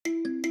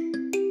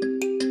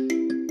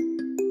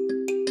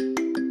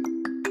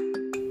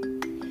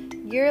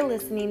You're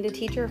listening to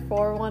Teacher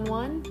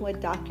 411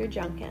 with Dr.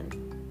 Junkin.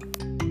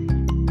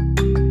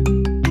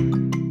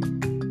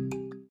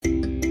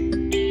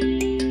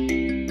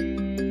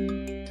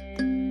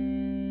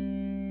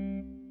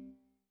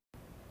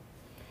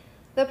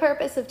 The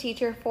purpose of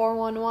Teacher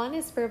 411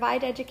 is to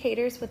provide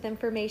educators with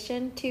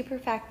information to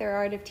perfect their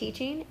art of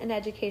teaching and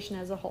education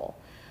as a whole.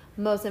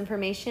 Most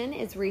information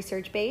is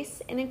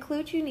research-based and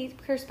includes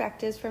unique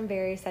perspectives from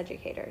various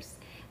educators.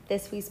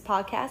 This week's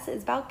podcast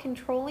is about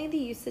controlling the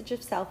usage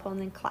of cell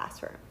phones in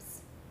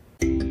classrooms.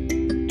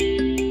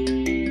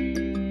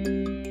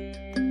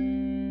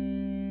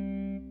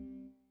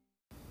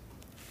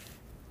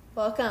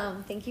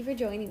 Welcome. Thank you for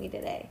joining me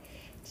today.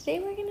 Today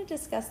we're going to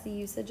discuss the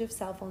usage of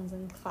cell phones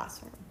in the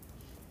classroom.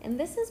 And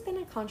this has been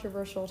a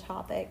controversial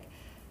topic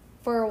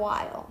for a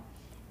while.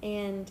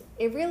 And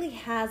it really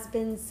has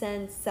been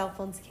since cell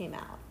phones came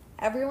out.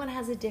 Everyone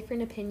has a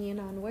different opinion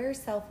on where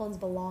cell phones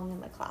belong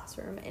in the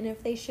classroom and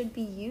if they should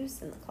be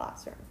used in the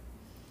classroom.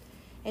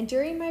 And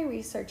during my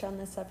research on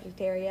this subject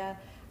area,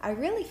 I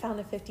really found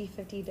a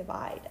 50-50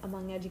 divide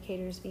among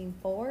educators being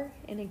for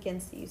and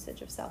against the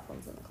usage of cell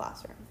phones in the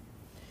classroom.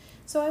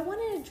 So I want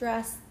to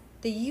address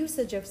the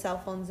usage of cell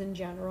phones in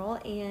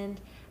general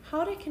and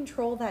how to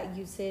control that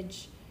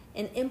usage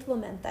and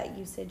implement that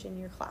usage in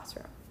your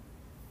classroom.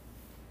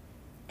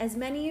 As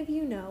many of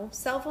you know,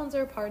 cell phones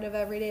are part of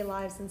everyday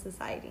lives in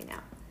society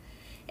now,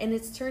 and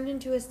it's turned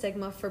into a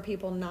stigma for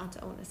people not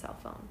to own a cell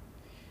phone.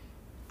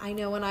 I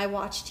know when I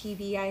watch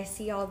TV, I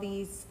see all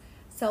these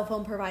cell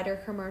phone provider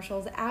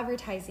commercials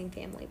advertising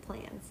family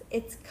plans.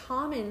 It's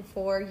common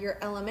for your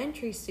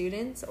elementary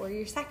students or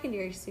your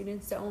secondary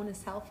students to own a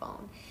cell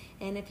phone.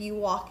 And if you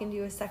walk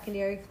into a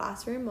secondary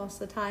classroom,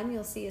 most of the time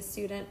you'll see a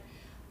student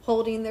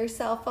holding their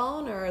cell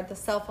phone or the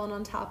cell phone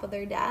on top of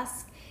their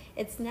desk.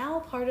 It's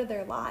now part of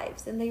their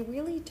lives, and they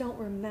really don't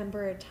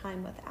remember a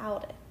time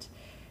without it.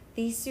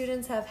 These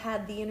students have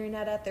had the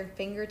internet at their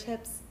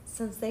fingertips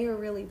since they were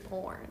really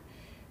born.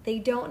 They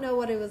don't know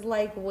what it was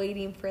like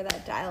waiting for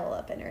that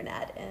dial-up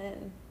internet,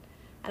 and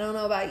I don't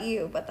know about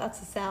you, but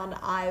that's a sound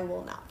I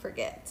will not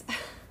forget.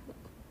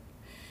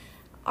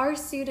 Our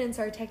students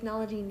are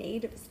technology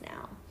natives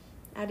now.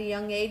 At a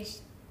young age,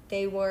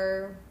 they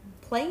were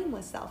playing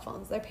with cell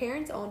phones. Their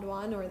parents owned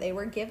one or they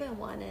were given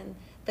one, and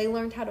they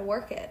learned how to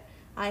work it.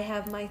 I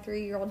have my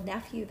 3-year-old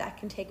nephew that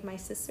can take my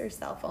sister's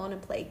cell phone and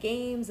play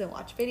games and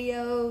watch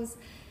videos,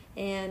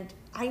 and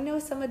I know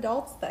some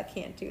adults that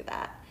can't do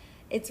that.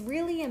 It's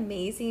really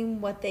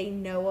amazing what they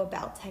know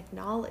about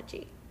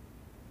technology.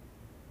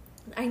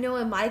 I know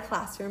in my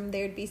classroom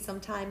there'd be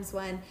some times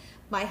when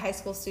my high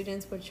school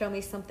students would show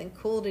me something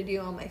cool to do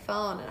on my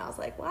phone, and I was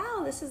like,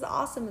 wow, this is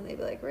awesome, and they'd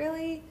be like,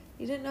 really?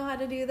 You didn't know how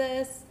to do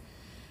this?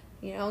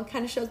 You know, it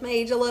kind of shows my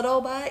age a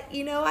little, but,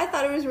 I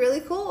thought it was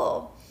really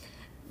cool.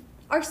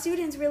 Our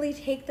students really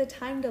take the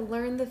time to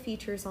learn the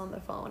features on the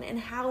phone and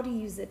how to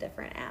use the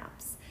different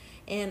apps.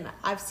 And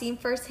I've seen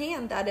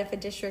firsthand that if a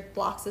district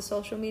blocks a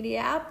social media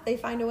app, they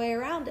find a way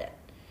around it.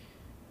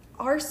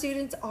 Our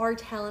students are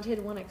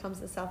talented when it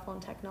comes to cell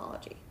phone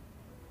technology.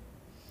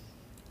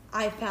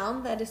 I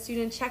found that a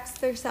student checks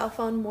their cell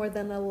phone more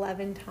than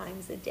 11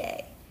 times a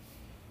day.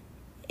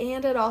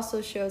 And it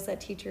also shows that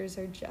teachers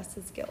are just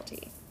as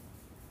guilty.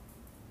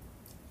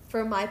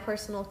 From my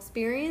personal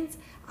experience,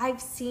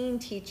 I've seen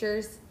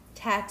teachers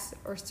text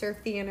or surf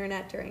the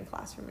internet during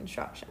classroom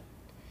instruction.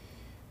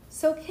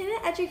 So can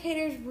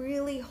educators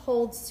really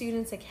hold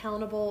students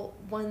accountable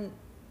when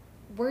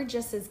we're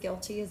just as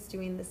guilty as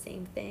doing the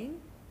same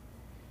thing?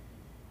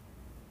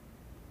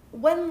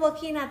 When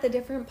looking at the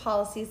different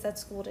policies that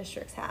school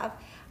districts have,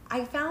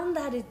 I found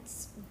that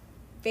it's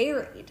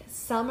varied.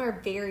 Some are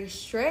very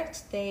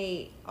strict.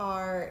 They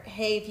are,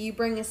 hey, if you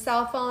bring a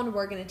cell phone,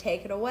 we're going to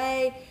take it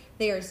away.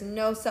 There's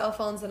no cell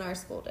phones in our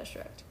school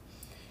district.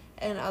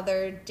 And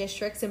other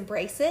districts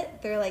embrace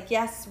it. They're like,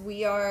 yes,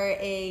 we are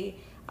a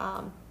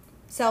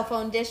cell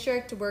phone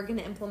district. We're going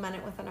to implement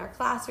it within our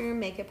classroom,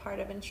 make it part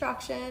of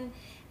instruction.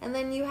 And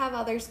then you have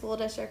other school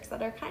districts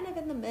that are kind of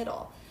in the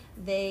middle.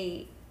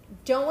 They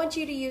don't want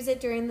you to use it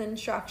during the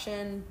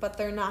instruction, but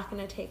they're not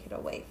going to take it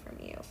away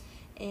from you.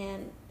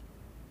 And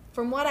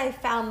from what I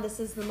found, this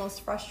is the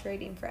most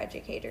frustrating for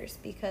educators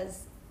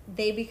because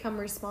they become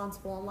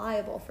responsible and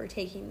liable for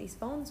taking these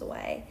phones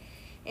away.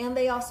 And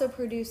they also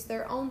produce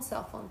their own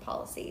cell phone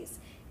policies.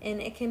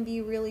 And it can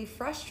be really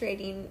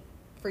frustrating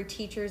for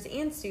teachers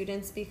and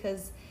students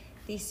because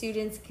these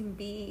students can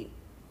be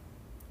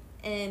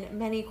in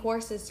many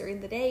courses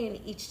during the day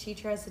and each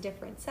teacher has a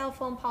different cell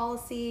phone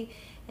policy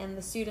and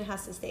the student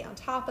has to stay on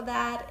top of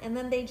that, and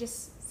then they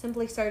just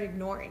simply start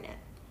ignoring it.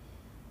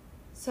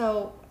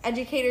 So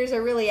educators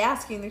are really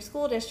asking their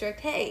school district,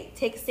 hey,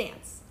 take a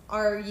stance.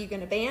 Are you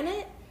going to ban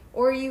it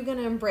or are you going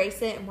to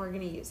embrace it and we're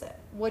going to use it?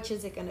 Which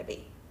is it going to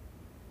be?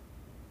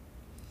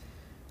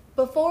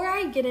 Before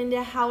I get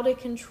into how to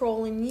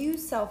control and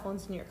use cell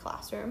phones in your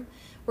classroom,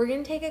 we're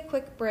going to take a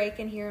quick break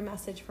and hear a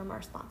message from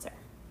our sponsor.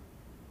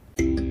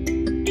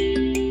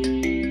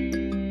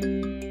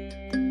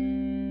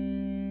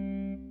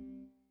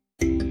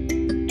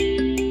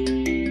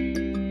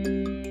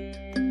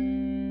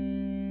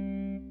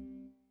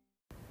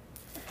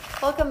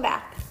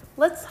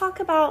 talk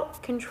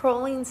about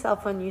controlling cell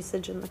phone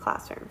usage in the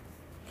classroom.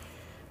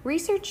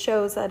 Research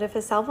shows that if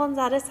a cell phone's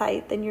out of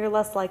sight, then you're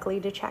less likely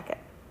to check it.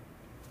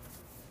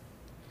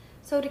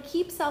 So to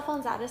keep cell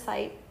phones out of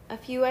sight, a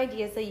few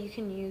ideas that you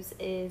can use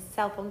is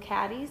cell phone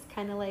caddies,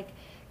 kind of like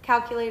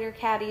calculator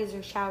caddies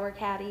or shower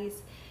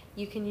caddies.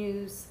 You can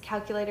use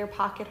calculator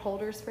pocket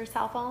holders for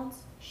cell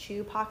phones,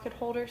 shoe pocket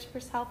holders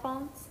for cell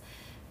phones,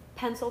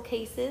 pencil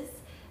cases.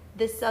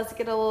 This does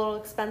get a little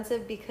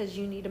expensive because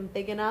you need them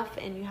big enough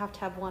and you have to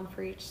have one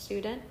for each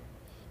student.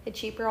 A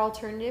cheaper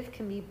alternative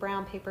can be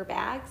brown paper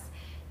bags.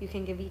 You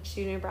can give each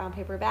student a brown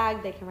paper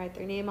bag. They can write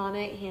their name on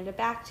it, hand it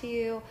back to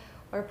you,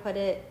 or put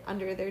it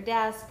under their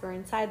desk or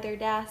inside their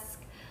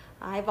desk.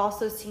 I've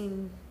also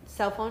seen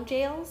cell phone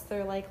jails.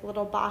 They're like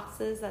little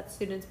boxes that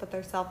students put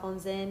their cell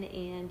phones in,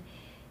 and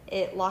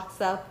it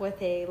locks up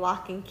with a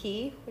lock and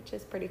key, which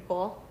is pretty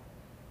cool.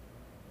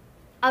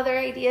 Other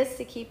ideas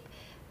to keep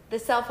the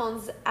cell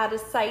phones out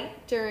of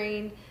sight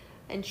during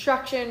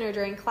instruction or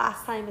during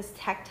class time is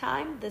tech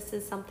time. This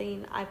is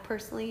something I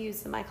personally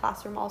use in my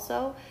classroom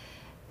also.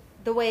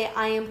 The way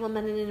I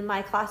implemented it in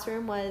my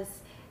classroom was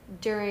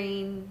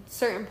during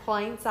certain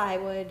points, I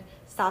would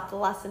stop the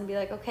lesson and be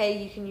like,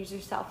 okay, you can use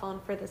your cell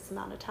phone for this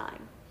amount of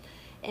time.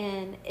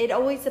 And it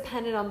always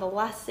depended on the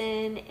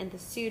lesson and the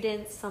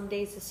students. Some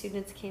days the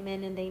students came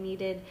in and they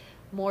needed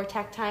more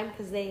tech time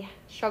because they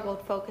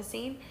struggled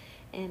focusing.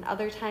 And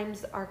other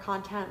times our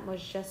content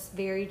was just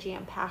very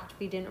jam-packed.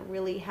 We didn't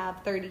really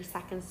have 30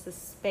 seconds to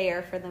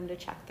spare for them to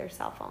check their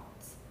cell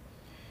phones.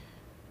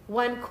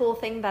 One cool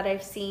thing that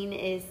I've seen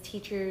is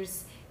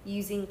teachers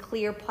using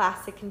clear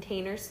plastic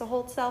containers to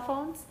hold cell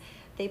phones.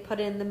 They put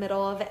it in the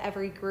middle of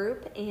every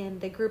group, and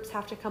the groups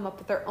have to come up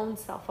with their own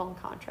cell phone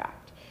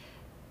contract.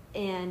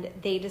 And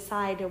they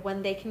decide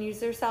when they can use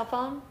their cell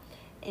phone,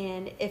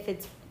 and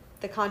if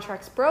the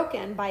contract's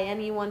broken by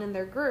anyone in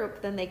their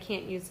group, then they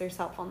can't use their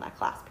cell phone that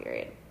class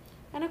period.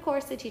 And of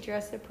course, the teacher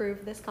has to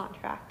approve this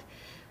contract.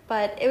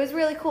 But it was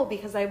really cool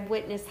because I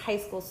witnessed high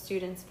school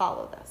students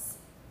follow this.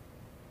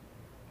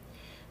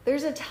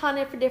 There's a ton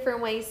of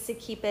different ways to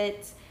keep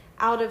it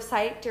out of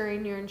sight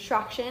during your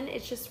instruction.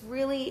 It's just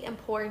really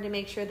important to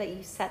make sure that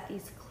you set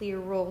these clear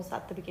rules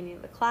at the beginning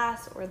of the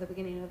class or the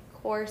beginning of the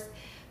course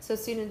so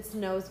students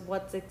knows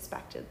what's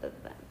expected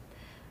of them,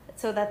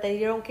 so that they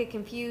don't get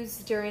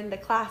confused during the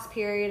class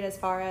period as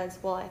far as,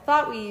 well, I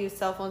thought we used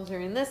cell phones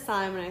during this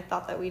time and I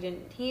thought that we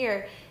didn't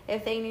here.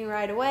 If they knew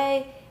right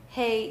away,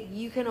 hey,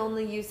 you can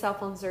only use cell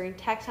phones during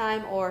tech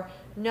time, or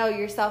no,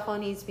 your cell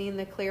phone needs to be in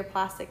the clear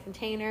plastic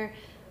container,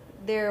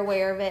 they're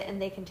aware of it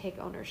and they can take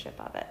ownership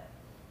of it.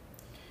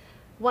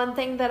 One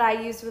thing that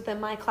I used within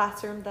my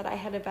classroom that I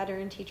had a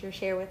veteran teacher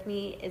share with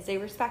me is a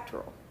respect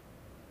rule.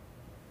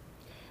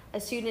 A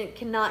student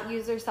cannot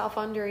use their cell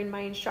phone during my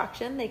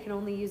instruction. They can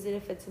only use it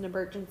if it's an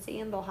emergency,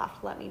 and they'll have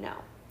to let me know.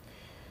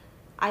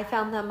 I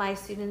found that my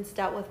students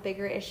dealt with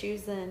bigger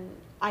issues than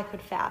I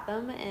could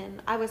fathom,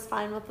 and I was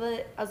fine with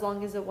it as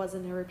long as it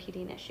wasn't a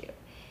repeating issue.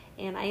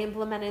 And I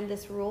implemented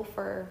this rule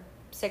for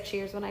 6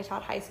 years when I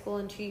taught high school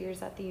and 2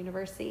 years at the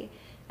university,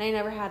 and I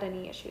never had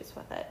any issues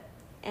with it.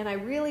 And I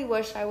really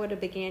wish I would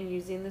have began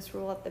using this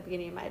rule at the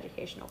beginning of my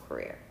educational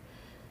career,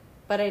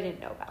 but I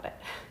didn't know about it.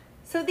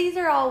 So these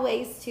are all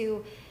ways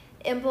to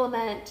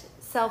implement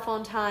cell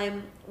phone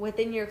time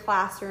within your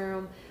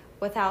classroom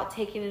without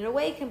taking it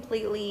away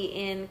completely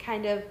and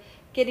kind of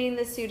getting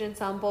the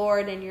students on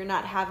board, and you're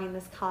not having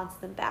this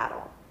constant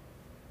battle.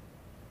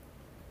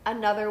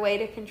 Another way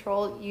to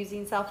control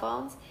using cell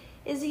phones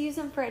is to use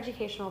them for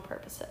educational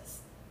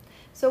purposes.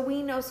 So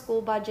we know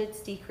school budgets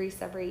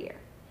decrease every year,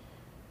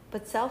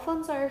 but cell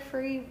phones are a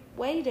free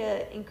way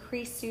to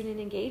increase student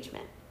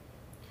engagement.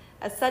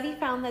 A study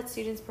found that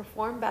students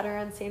performed better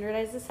on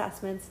standardized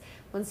assessments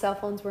when cell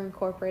phones were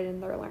incorporated in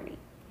their learning.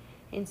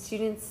 And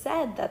students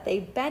said that they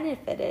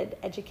benefited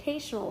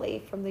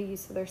educationally from the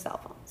use of their cell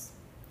phones.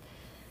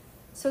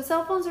 So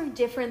cell phones are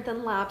different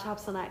than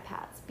laptops and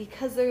iPads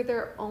because they're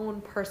their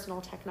own personal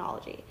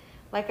technology.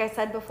 Like I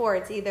said before,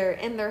 it's either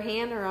in their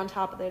hand or on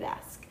top of their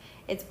desk.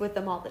 It's with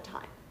them all the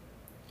time.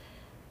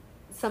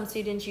 Some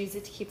students use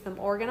it to keep them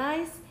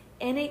organized,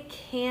 and it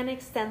can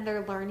extend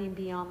their learning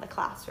beyond the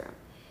classroom.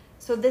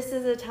 So this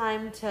is a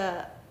time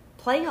to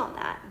play on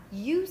that,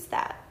 use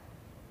that.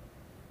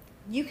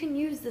 You can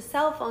use the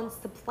cell phones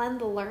to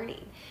blend the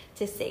learning,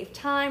 to save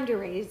time, to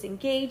raise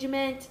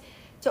engagement,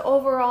 to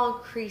overall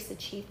increase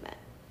achievement.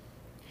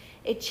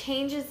 It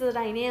changes the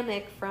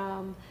dynamic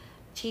from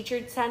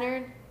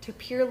teacher-centered to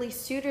purely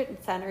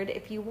student-centered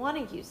if you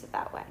want to use it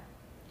that way.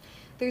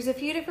 There's a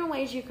few different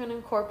ways you can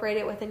incorporate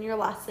it within your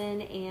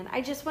lesson, and I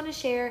just want to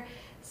share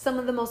some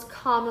of the most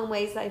common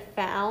ways I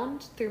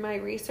found through my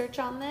research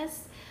on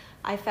this.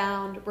 I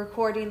found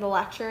recording the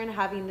lecture and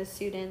having the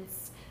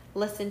students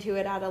listen to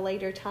it at a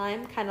later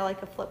time, kind of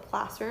like a flipped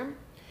classroom.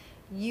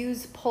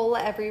 Use Poll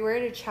Everywhere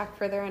to check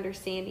for their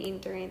understanding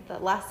during the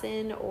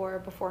lesson or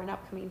before an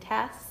upcoming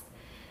test.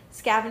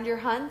 Scavenger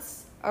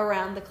hunts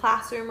around the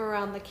classroom,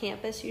 around the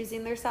campus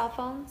using their cell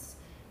phones.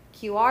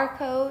 QR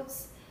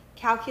codes,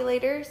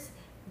 calculators,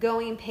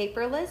 going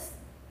paperless.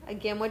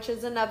 again, which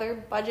is another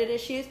budget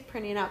issue,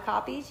 printing out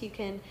copies. You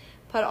can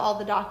put all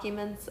the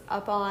documents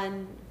up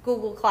on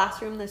Google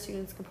Classroom. The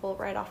students can pull it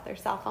right off their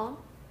cell phone.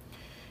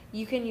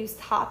 You can use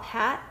Top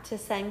Hat to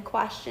send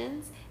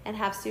questions and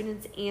have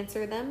students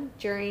answer them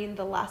during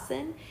the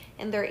lesson,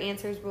 and their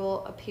answers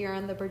will appear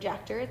on the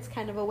projector. It's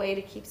kind of a way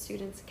to keep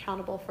students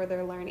accountable for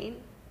their learning.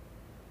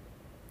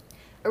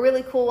 A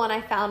really cool one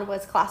I found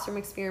was classroom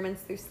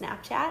experiments through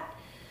Snapchat.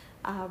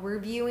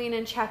 Reviewing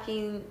and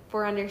checking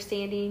for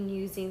understanding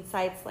using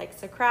sites like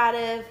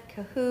Socrative,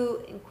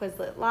 Kahoot, and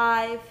Quizlet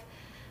Live.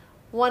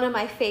 One of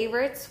my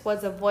favorites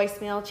was a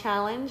voicemail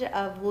challenge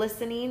of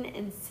listening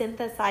and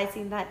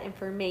synthesizing that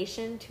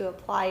information to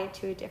apply it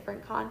to a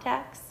different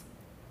context.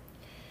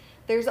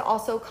 There's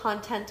also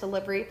content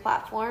delivery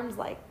platforms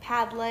like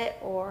Padlet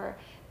or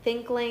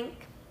ThinkLink.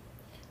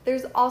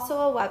 There's also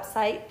a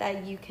website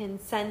that you can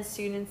send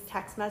students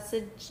text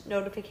message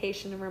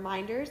notification and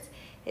reminders.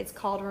 It's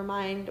called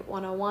Remind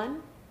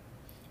 101.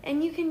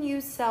 And you can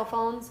use cell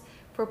phones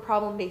for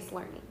problem-based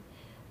learning.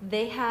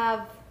 They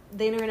have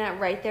the internet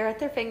right there at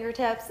their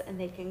fingertips, and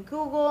they can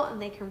Google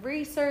and they can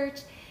research.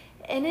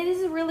 And it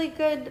is a really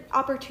good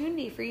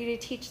opportunity for you to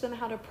teach them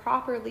how to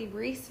properly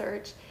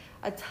research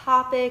a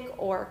topic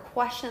or a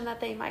question that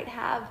they might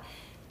have,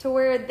 to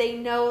where they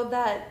know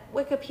that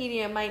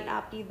Wikipedia might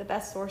not be the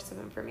best source of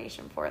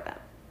information for them.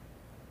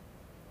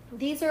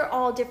 These are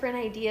all different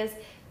ideas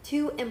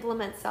to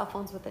implement cell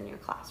phones within your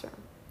classroom.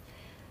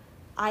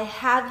 I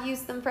have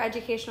used them for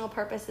educational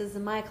purposes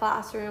in my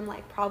classroom,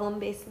 like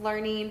problem-based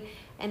learning,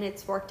 and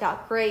it's worked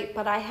out great,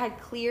 but I had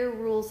clear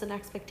rules and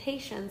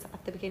expectations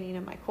at the beginning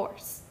of my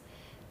course.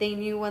 They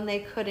knew when they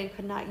could and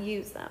could not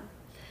use them.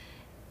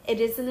 It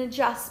is an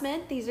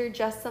adjustment. These are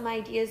just some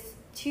ideas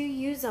to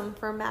use them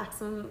for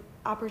maximum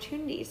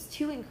opportunities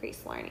to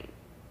increase learning.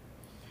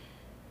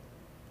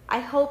 I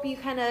hope you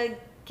kind of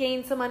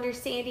gained some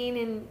understanding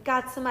and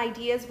got some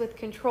ideas with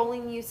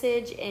controlling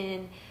usage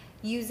and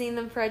using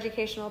them for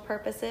educational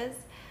purposes.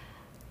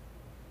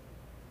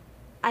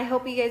 I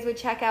hope you guys would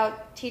check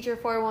out Teacher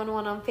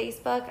 411 on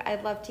Facebook.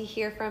 I'd love to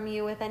hear from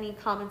you with any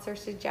comments or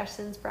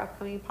suggestions for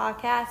upcoming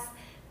podcasts.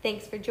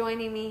 Thanks for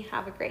joining me.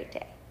 Have a great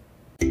day.